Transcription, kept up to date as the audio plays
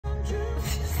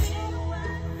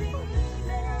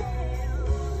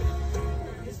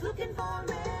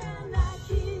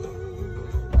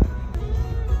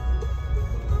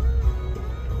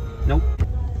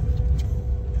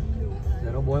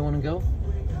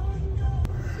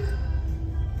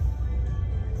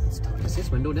Is this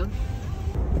window down?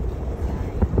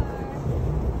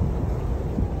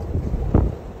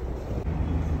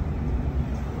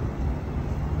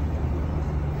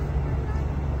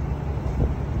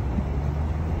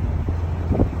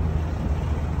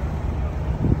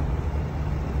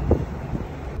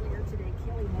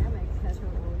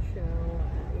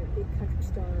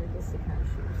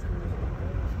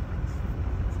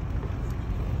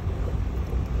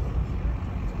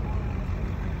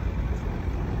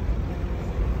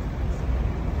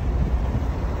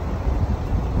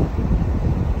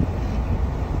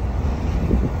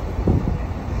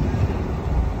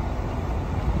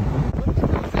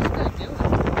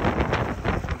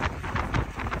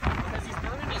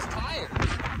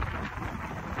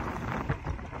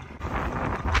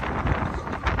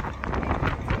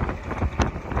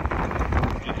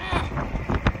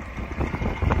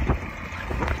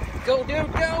 Go,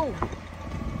 dude, go!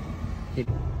 He's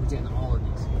in all of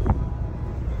these.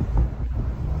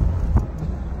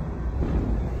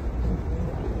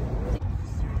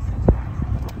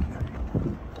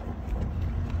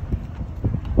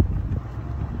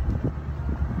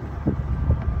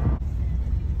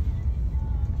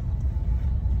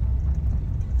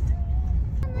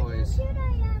 Boys.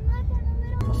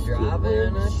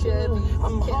 Driving a Chevy,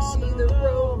 can't see the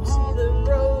road,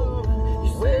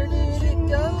 Where did it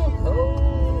go?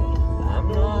 Oh, I'm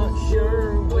not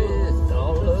sure with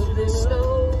all of this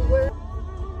snow.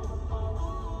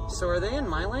 So are they in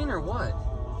my lane or what?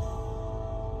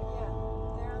 Yeah,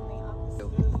 they're on the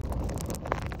opposite.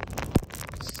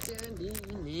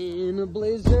 Standing in a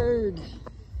blizzard,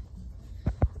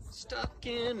 stuck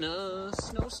in a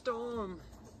snowstorm.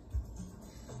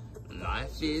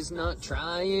 Life is not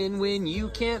trying when you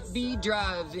can't be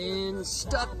driving,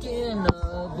 stuck in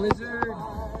a blizzard.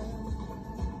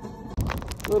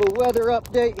 Little weather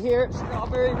update here at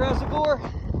Strawberry Reservoir.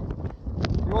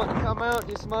 If you want to come out,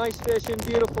 do some ice fishing,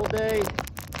 beautiful day.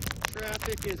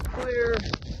 Traffic is clear.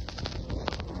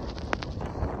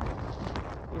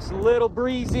 It's a little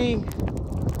breezy.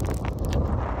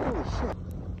 Oh, shit.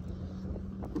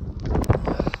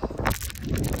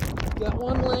 Got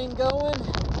one lane going.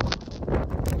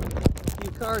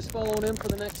 Cars following him for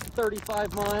the next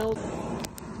 35 miles.